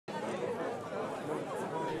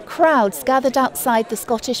Crowds gathered outside the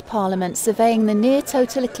Scottish Parliament surveying the near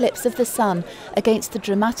total eclipse of the sun against the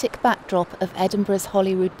dramatic backdrop of Edinburgh's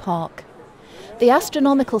Holyrood Park. The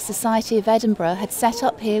Astronomical Society of Edinburgh had set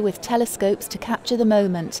up here with telescopes to capture the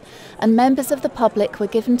moment, and members of the public were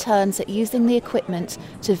given turns at using the equipment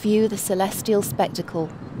to view the celestial spectacle.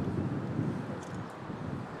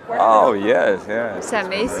 Oh yes, yeah. It's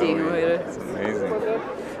amazing. It's amazing.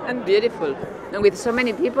 And beautiful. And with so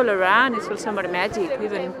many people around, it's also more magic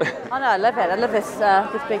even. Oh no, I love it. I love this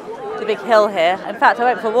the big hill here. In fact, I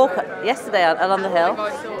went for a walk yesterday along the hill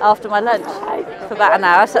after my lunch for about an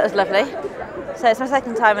hour, so it was lovely. So it's my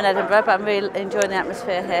second time in Edinburgh, but I'm really enjoying the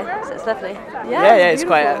atmosphere here, so it's lovely. Yeah, it's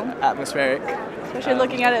quite atmospheric. Especially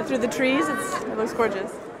looking at it through the trees, it looks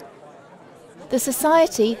gorgeous. The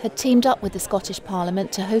Society had teamed up with the Scottish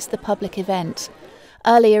Parliament to host the public event.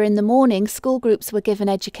 Earlier in the morning, school groups were given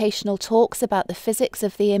educational talks about the physics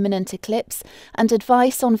of the imminent eclipse and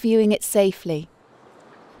advice on viewing it safely.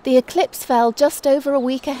 The eclipse fell just over a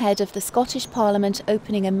week ahead of the Scottish Parliament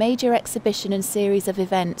opening a major exhibition and series of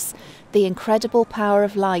events, The Incredible Power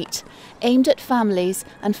of Light, aimed at families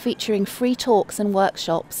and featuring free talks and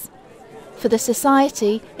workshops. For the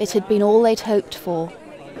Society, it had been all they'd hoped for.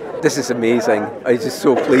 This is amazing. I was just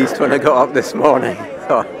so pleased when I got up this morning.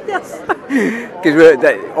 Yes. Because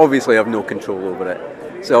obviously I have no control over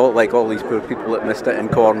it. So like all these poor people that missed it in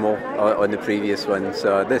Cornwall on the previous one.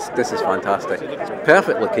 So this is fantastic. It's a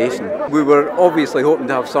perfect location. We were obviously hoping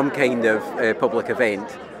to have some kind of public event.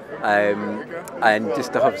 And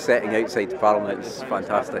just to have setting outside the Parliament is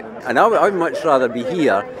fantastic. And I'd much rather be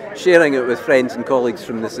here sharing it with friends and colleagues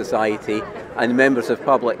from the Society and members of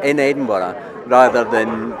public in Edinburgh rather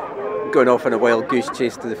than going off on a wild goose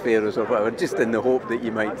chase to the fairs or whatever, just in the hope that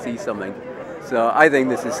you might see something. So I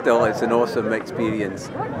think it's an awesome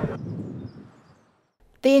experience.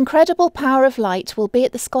 The Incredible Power of Light will be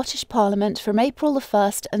at the Scottish Parliament from April the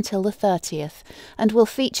 1st until the 30th and will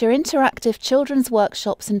feature interactive children's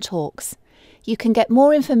workshops and talks. You can get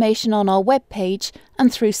more information on our webpage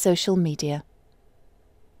and through social media.